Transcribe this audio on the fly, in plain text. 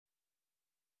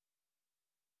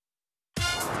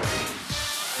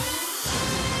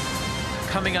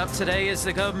Coming up today, as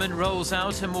the government rolls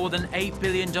out a more than $8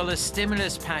 billion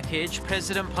stimulus package,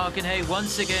 President Park Geun-hye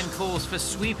once again calls for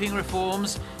sweeping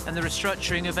reforms and the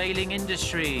restructuring of ailing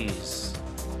industries.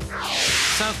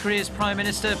 South Korea's Prime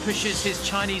Minister pushes his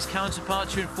Chinese counterpart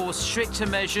to enforce stricter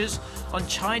measures on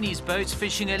Chinese boats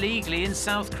fishing illegally in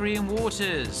South Korean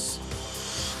waters.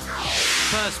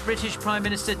 First, British Prime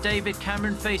Minister David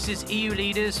Cameron faces EU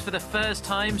leaders for the first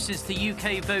time since the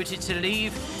UK voted to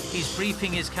leave. He's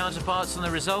briefing his counterparts on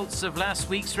the results of last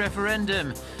week's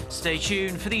referendum. Stay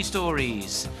tuned for these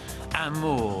stories and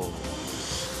more.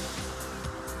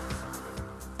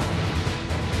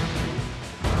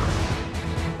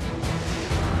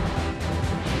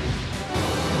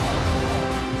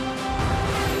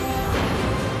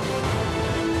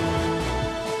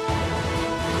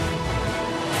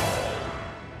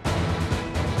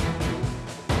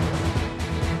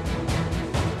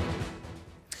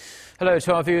 Hello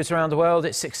to our viewers around the world.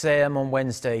 It's 6 a.m. on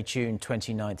Wednesday, June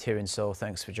 29th here in Seoul.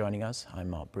 Thanks for joining us. I'm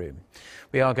Mark Broom.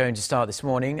 We are going to start this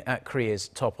morning at Korea's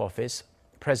top office.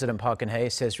 President Park Geun-hye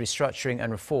says restructuring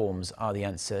and reforms are the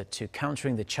answer to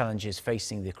countering the challenges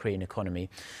facing the Korean economy.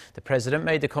 The president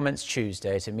made the comments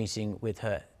Tuesday at a meeting with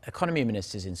her economy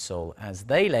ministers in Seoul as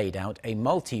they laid out a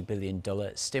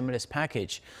multi-billion-dollar stimulus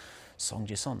package. Song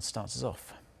Ji-sun starts us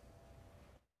off.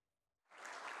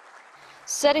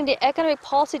 Setting the economic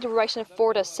policy direction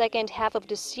for the second half of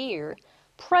this year,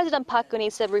 President Park Geun-hye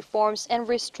said reforms and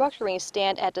restructuring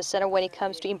stand at the center when it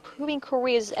comes to improving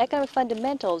Korea's economic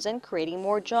fundamentals and creating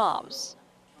more jobs.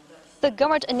 The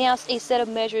government announced a set of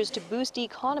measures to boost the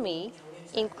economy,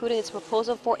 including its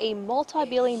proposal for a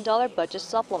multi-billion-dollar budget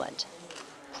supplement.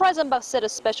 President Park said the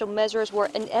special measures were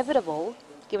inevitable,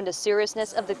 given the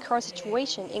seriousness of the current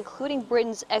situation, including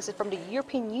Britain's exit from the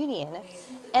European Union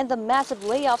and the massive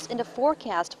layoffs in the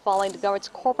forecast following the government's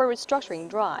corporate restructuring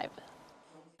drive.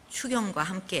 추경과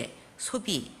함께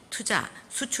소비, 투자,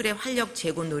 수출의 활력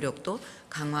제고 노력도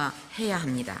강화해야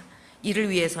합니다. 이를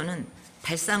위해서는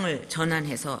발상을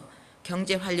전환해서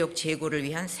경제 활력 제고를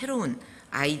위한 새로운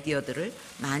아이디어들을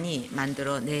많이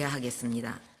만들어내야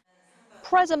하겠습니다.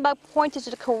 President Park pointed to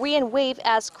the Korean wave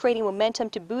as creating momentum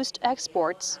to boost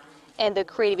exports and the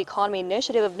Creative Economy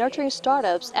initiative of nurturing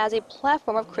startups as a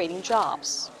platform of creating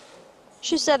jobs.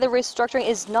 She said the restructuring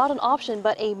is not an option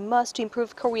but a must to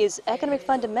improve Korea's economic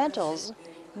fundamentals,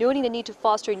 noting the need to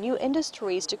foster new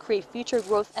industries to create future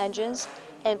growth engines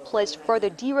and pledged further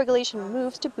deregulation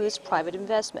moves to boost private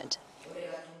investment.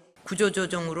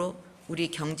 구조조정으로 우리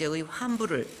경제의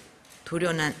환부를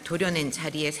도려낸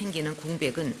자리에 생기는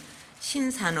공백은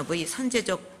신산업의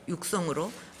선제적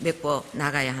육성으로 메꿔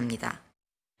나가야 합니다.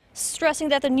 Stressing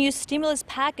that the new stimulus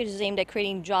package is aimed at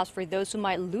creating jobs for those who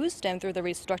might lose them through the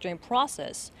restructuring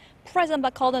process, President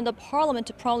Park called on the parliament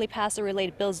to promptly pass the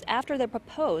related bills after they're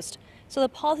proposed so the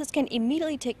policies can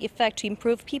immediately take effect to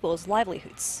improve people's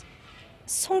livelihoods.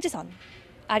 Song Ji-sun,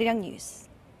 Arirang News.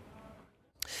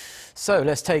 So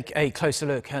let's take a closer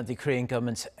look at the Korean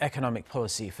government's economic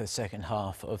policy for the second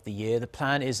half of the year. The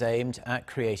plan is aimed at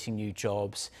creating new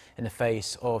jobs in the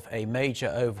face of a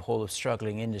major overhaul of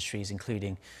struggling industries,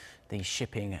 including the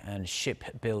shipping and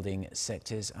shipbuilding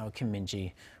sectors. Our Kim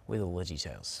Min-ji with all the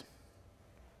details.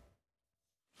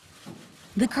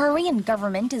 The Korean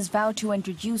government has vowed to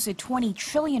introduce a 20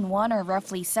 trillion won or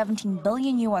roughly $17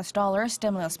 billion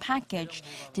stimulus package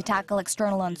to tackle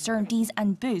external uncertainties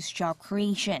and boost job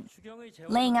creation.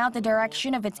 Laying out the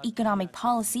direction of its economic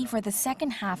policy for the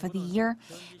second half of the year,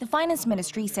 the Finance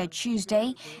Ministry said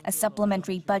Tuesday a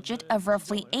supplementary budget of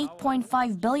roughly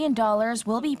 $8.5 billion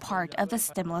will be part of the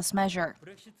stimulus measure.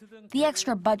 The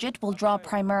extra budget will draw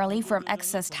primarily from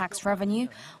excess tax revenue,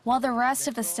 while the rest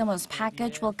of the stimulus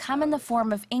package will come in the form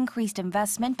of increased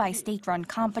investment by state-run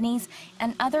companies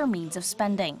and other means of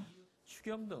spending.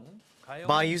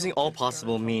 By using all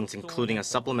possible means, including a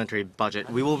supplementary budget,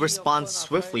 we will respond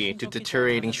swiftly to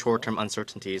deteriorating short-term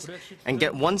uncertainties and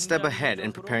get one step ahead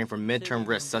in preparing for mid-term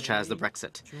risks such as the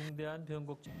Brexit.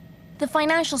 The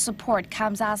financial support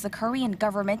comes as the Korean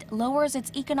government lowers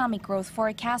its economic growth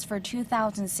forecast for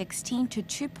 2016 to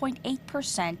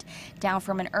 2.8%, down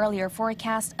from an earlier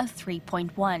forecast of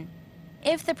 3.1%.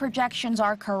 If the projections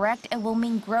are correct, it will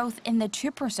mean growth in the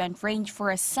 2% range for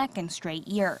a second straight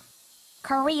year.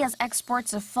 Korea's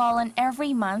exports have fallen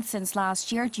every month since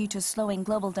last year due to slowing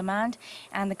global demand,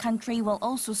 and the country will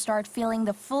also start feeling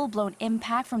the full-blown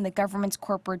impact from the government's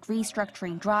corporate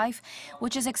restructuring drive,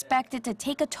 which is expected to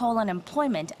take a toll on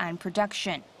employment and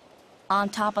production. On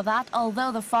top of that,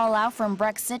 although the fallout from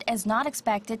Brexit is not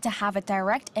expected to have a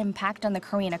direct impact on the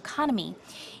Korean economy,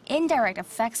 indirect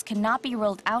effects cannot be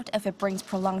ruled out if it brings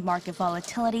prolonged market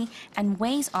volatility and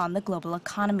weighs on the global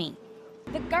economy.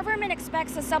 The government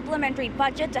expects a supplementary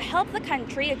budget to help the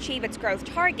country achieve its growth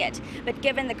target. But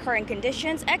given the current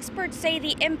conditions, experts say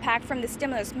the impact from the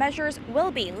stimulus measures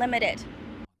will be limited.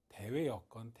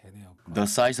 The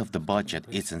size of the budget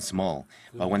isn't small,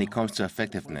 but when it comes to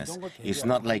effectiveness, it's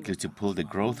not likely to pull the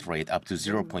growth rate up to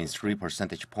 0.3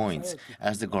 percentage points,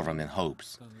 as the government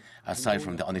hopes. Aside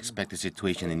from the unexpected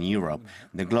situation in Europe,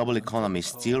 the global economy is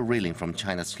still reeling from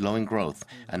China's slowing growth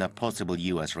and a possible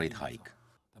U.S. rate hike.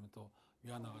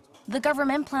 The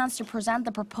government plans to present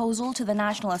the proposal to the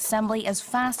National Assembly as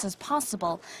fast as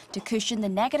possible to cushion the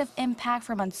negative impact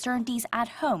from uncertainties at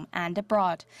home and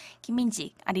abroad. Kim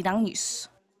Min-ji, Arirang News.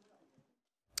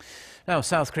 Now,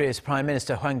 South Korea's Prime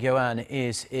Minister Hwang Kyo-ahn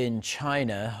is in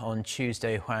China. On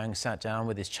Tuesday, Hwang sat down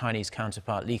with his Chinese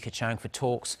counterpart Li Keqiang for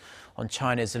talks on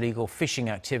China's illegal fishing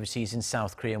activities in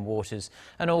South Korean waters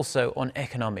and also on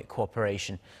economic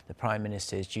cooperation. The Prime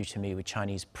Minister is due to meet with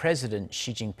Chinese President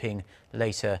Xi Jinping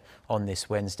later on this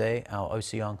Wednesday. Our Oh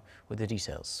Soo-young with the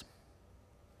details.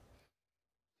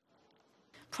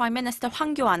 Prime Minister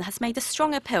Hwang Kyo-ahn has made a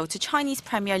strong appeal to Chinese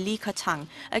Premier Li Keqiang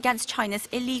against China's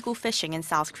illegal fishing in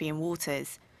South Korean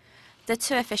waters. The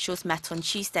two officials met on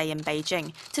Tuesday in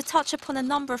Beijing to touch upon a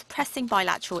number of pressing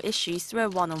bilateral issues through a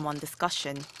one-on-one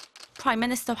discussion. Prime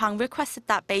Minister Hwang requested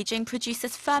that Beijing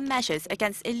produces firm measures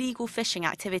against illegal fishing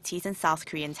activities in South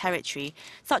Korean territory,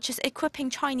 such as equipping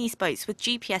Chinese boats with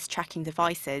GPS tracking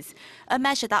devices, a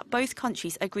measure that both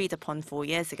countries agreed upon 4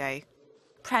 years ago.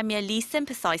 Premier Li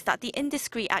sympathized that the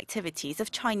indiscreet activities of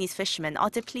Chinese fishermen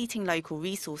are depleting local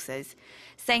resources,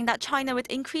 saying that China would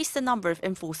increase the number of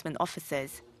enforcement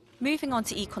officers. Moving on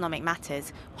to economic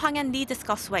matters, Hwang and Li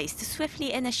discussed ways to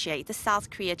swiftly initiate the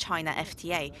South Korea-China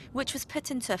FTA, which was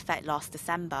put into effect last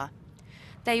December.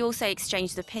 They also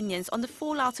exchanged opinions on the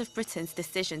fallout of Britain's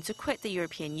decision to quit the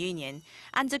European Union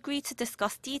and agreed to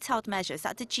discuss detailed measures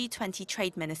at the G20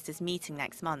 trade ministers meeting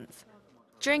next month.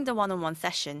 During the one-on-one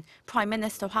session, Prime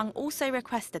Minister Hwang also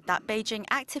requested that Beijing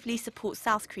actively support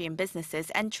South Korean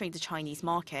businesses entering the Chinese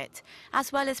market,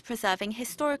 as well as preserving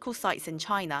historical sites in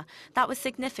China that were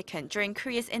significant during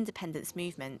Korea's independence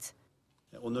movement.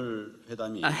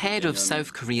 Ahead of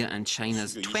South Korea and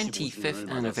China's 25th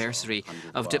anniversary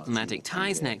of diplomatic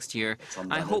ties next year,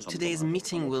 I hope today's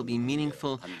meeting will be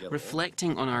meaningful,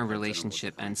 reflecting on our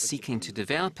relationship and seeking to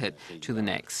develop it to the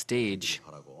next stage.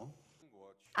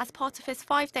 As part of his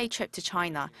 5-day trip to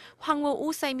China, Hwang will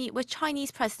also meet with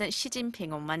Chinese President Xi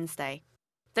Jinping on Wednesday.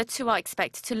 The two are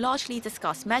expected to largely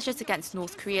discuss measures against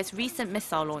North Korea's recent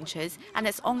missile launches and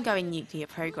its ongoing nuclear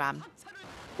program.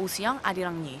 Oh Soo-young,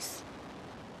 Arirang News.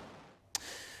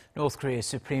 North Korea's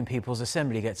Supreme People's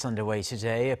Assembly gets underway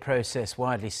today, a process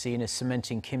widely seen as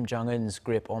cementing Kim Jong-un's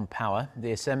grip on power.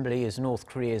 The Assembly is North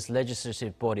Korea's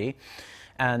legislative body,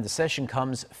 and the session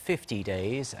comes 50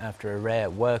 days after a rare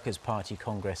Workers' Party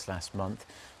Congress last month.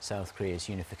 South Korea's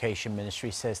Unification Ministry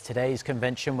says today's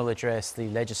convention will address the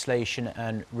legislation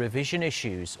and revision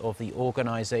issues of the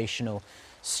organisational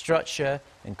structure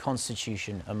and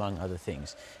constitution, among other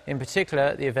things. In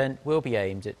particular, the event will be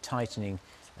aimed at tightening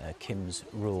Kim's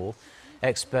rule.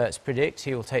 Experts predict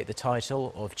he will take the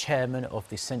title of chairman of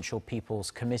the Central People's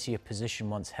Committee, a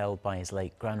position once held by his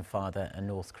late grandfather and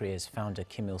North Korea's founder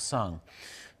Kim Il-sung.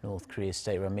 North Korea's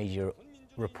state-run media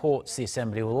reports the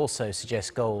Assembly will also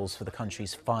suggest goals for the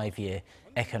country's 5-year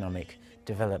economic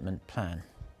development plan.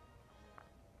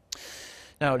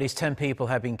 Now, at least 10 people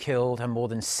have been killed and more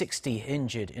than 60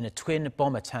 injured in a twin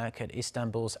bomb attack at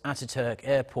Istanbul's Ataturk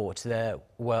airport. There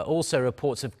were also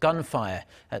reports of gunfire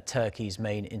at Turkey's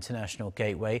main international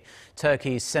gateway.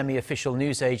 Turkey's semi-official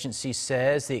news agency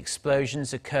says the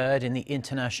explosions occurred in the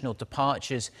international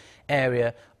departures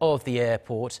area of the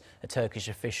airport. A Turkish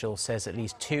official says at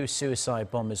least 2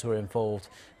 suicide bombers were involved,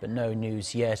 but no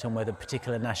news yet on whether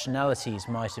particular nationalities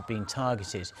might have been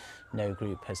targeted. No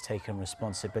group has taken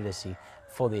responsibility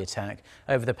for the attack.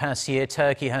 Over the past year,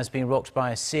 Turkey has been rocked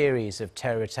by a series of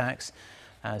terror attacks.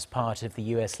 As part of the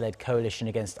US-led coalition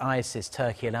against ISIS,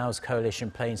 Turkey allows coalition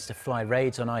planes to fly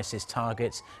raids on ISIS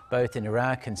targets, both in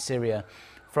Iraq and Syria,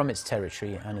 from its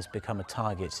territory, and has become a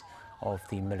target of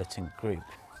the militant group.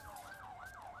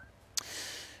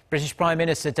 British Prime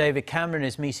Minister David Cameron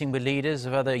is meeting with leaders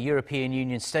of other European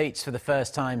Union states for the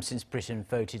first time since Britain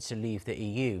voted to leave the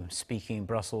EU. Speaking in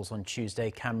Brussels on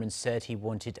Tuesday, Cameron said he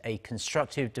wanted a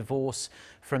constructive divorce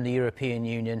from the European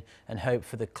Union and hoped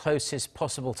for the closest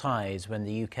possible ties when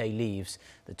the UK leaves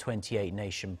the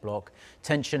 28-nation bloc.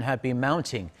 Tension had been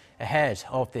mounting ahead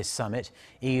of this summit.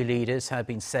 EU leaders have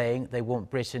been saying they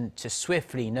want Britain to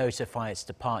swiftly notify its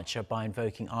departure by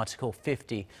invoking Article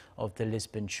 50 of the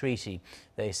Lisbon Treaty.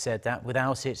 They said that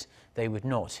without it, they would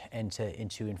not enter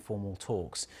into informal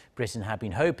talks. Britain had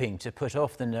been hoping to put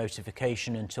off the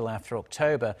notification until after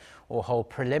October or hold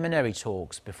preliminary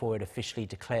talks before it officially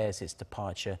declares its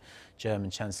departure. German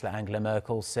Chancellor Angela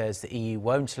Merkel says the EU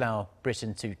won't allow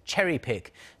Britain to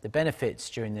cherry-pick the benefits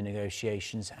during the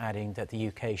negotiations, adding that the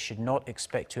UK should not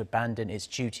expect to abandon its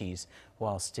duties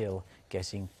while still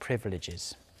getting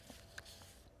privileges.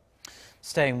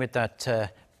 Staying with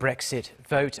that Brexit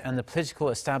vote, and the political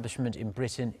establishment in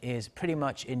Britain is pretty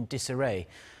much in disarray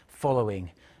following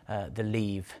the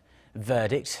Leave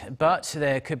verdict. But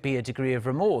there could be a degree of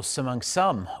remorse among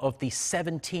some of the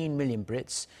 17 million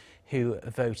Brits who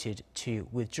voted to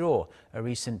withdraw. A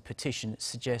recent petition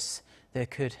suggests there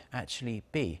could actually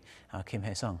be. Our Kim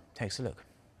Hae-sung takes a look.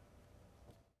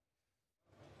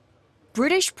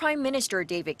 British Prime Minister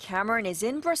David Cameron is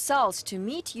in Brussels to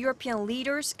meet European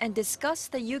leaders and discuss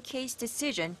the UK's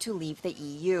decision to leave the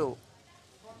EU.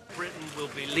 Britain will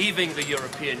be leaving the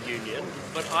European Union,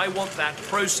 but I want that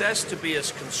process to be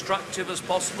as constructive as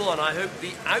possible, and I hope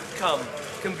the outcome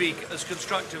can be as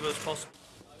constructive as possible.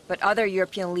 But other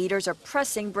European leaders are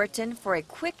pressing Britain for a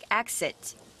quick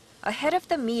exit. Ahead of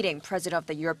the meeting, President of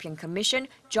the European Commission,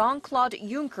 Jean-Claude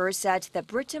Juncker, said that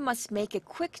Britain must make a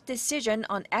quick decision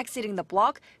on exiting the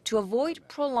bloc to avoid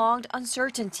prolonged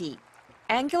uncertainty.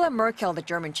 Angela Merkel, the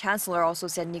German Chancellor, also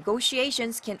said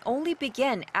negotiations can only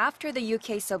begin after the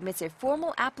UK submits a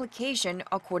formal application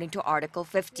according to Article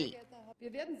 50.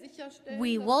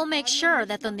 We will make sure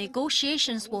that the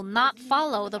negotiations will not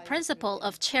follow the principle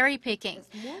of cherry-picking.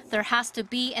 There has to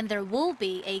be and there will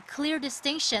be a clear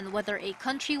distinction whether a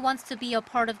country wants to be a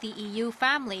part of the EU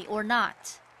family or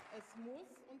not.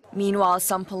 Meanwhile,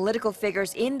 some political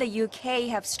figures in the UK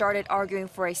have started arguing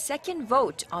for a second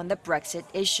vote on the Brexit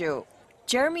issue.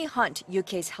 Jeremy Hunt,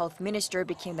 UK's health minister,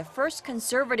 became the first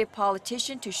Conservative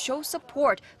politician to show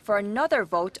support for another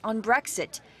vote on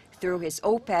Brexit through his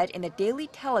op-ed in the Daily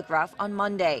Telegraph on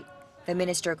Monday. The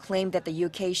minister claimed that the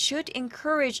UK should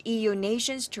encourage EU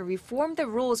nations to reform the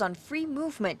rules on free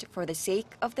movement for the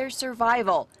sake of their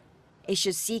survival. It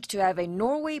should seek to have a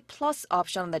Norway Plus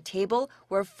option on the table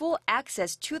where full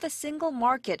access to the single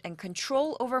market and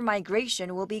control over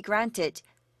migration will be granted.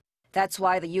 That's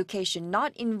why the UK should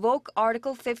not invoke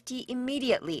Article 50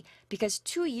 immediately, because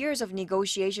 2 years of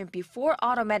negotiation before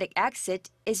automatic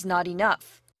exit is not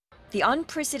enough. The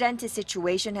unprecedented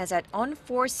situation has had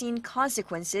unforeseen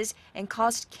consequences and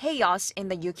caused chaos in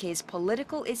the UK's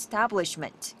political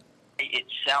establishment.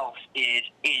 Itself is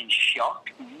in shock.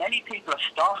 Many people are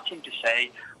starting to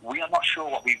say, we are not sure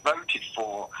what we voted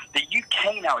for. The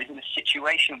UK now is in a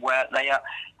situation where they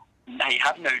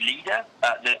have no leader.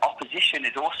 The opposition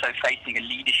is also facing a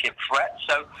leadership threat.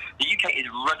 So the UK is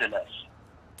rudderless.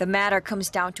 The matter comes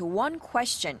down to one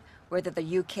question: whether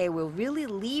the UK will really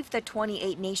leave the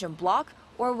 28-nation bloc,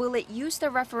 or will it use the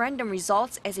referendum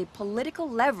results as a political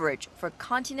leverage for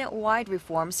continent-wide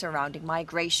reforms surrounding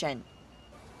migration.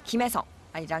 Kim Hae-sung,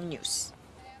 Arirang News.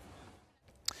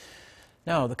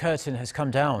 Now, the curtain has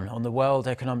come down on the World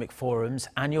Economic Forum's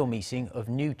annual meeting of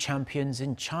new champions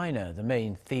in China. The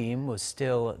main theme was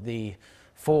still the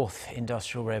fourth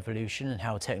industrial revolution and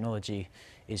how technology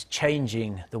is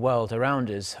changing the world around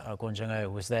us. Hwang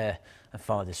Kyo-ahn was there and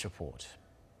filed this report.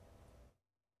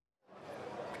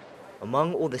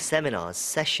 Among all the seminars,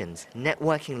 sessions,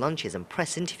 networking lunches and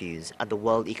press interviews at the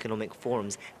World Economic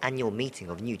Forum's annual meeting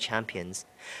of new champions,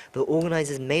 the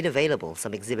organisers made available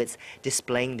some exhibits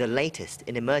displaying the latest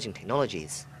in emerging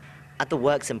technologies. At the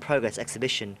Works in Progress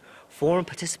exhibition, forum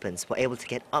participants were able to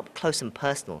get up close and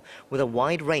personal with a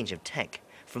wide range of tech,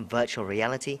 from virtual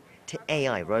reality to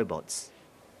AI robots.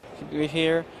 We're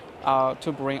here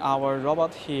to bring our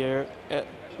robot here,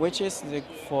 which is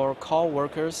for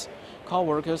co-workers.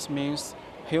 Co-workers means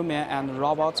human and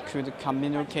robots could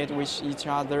communicate with each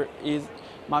other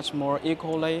much more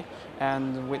equally,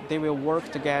 and they will work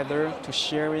together to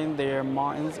sharing their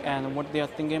minds and what they are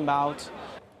thinking about.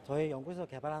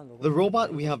 The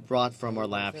robot we have brought from our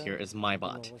lab here is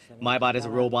MyBot. MyBot is a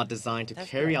robot designed to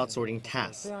carry out sorting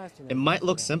tasks. It might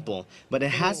look simple, but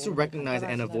it has to recognize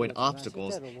and avoid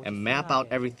obstacles and map out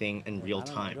everything in real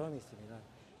time.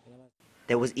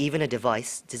 There was even a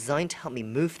device designed to help me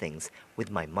move things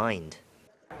with my mind.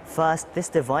 First, this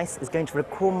device is going to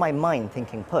record my mind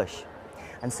thinking push,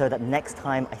 and so that next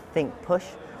time I think push,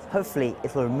 hopefully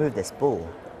it will remove this ball.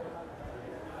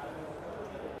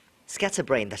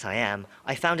 Scatterbrain that I am,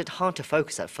 I found it hard to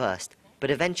focus at first,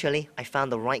 but eventually I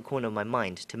found the right corner of my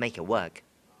mind to make it work.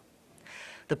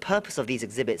 The purpose of these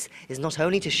exhibits is not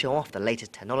only to show off the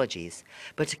latest technologies,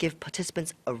 but to give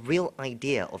participants a real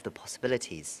idea of the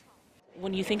possibilities.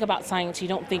 When you think about science, you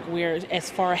don't think we're as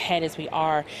far ahead as we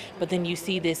are, but then you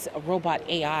see this robot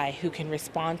AI who can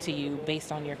respond to you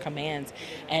based on your commands,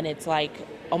 and it's like,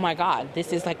 oh my God,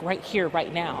 this is like right here,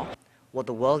 right now. What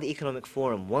the World Economic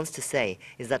Forum wants to say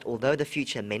is that although the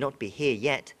future may not be here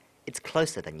yet, it's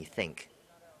closer than you think.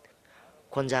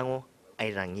 Kwon Jang-ho,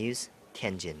 Arirang News,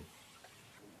 Tianjin.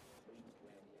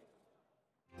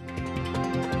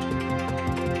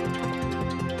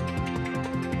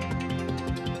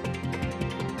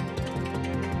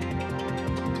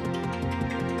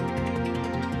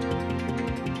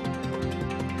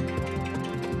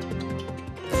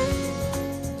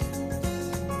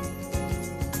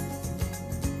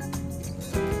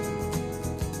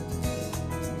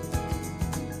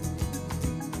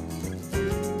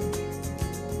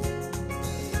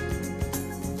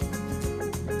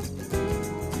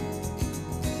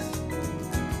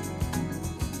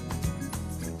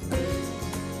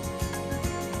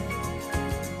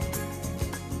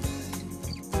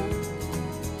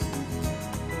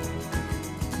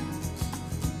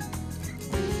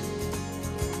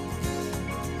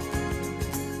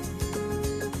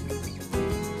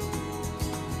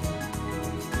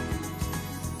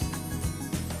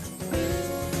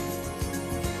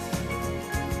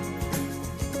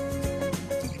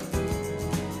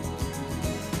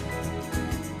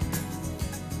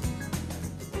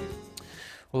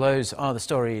 Well, those are the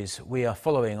stories we are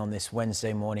following on this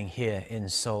Wednesday morning here in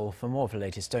Seoul. For more of the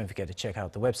latest, don't forget to check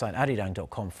out the website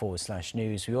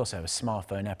arirang.com/news. We also have a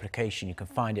smartphone application. You can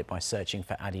find it by searching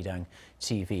for Arirang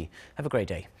TV. Have a great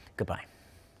day. Goodbye.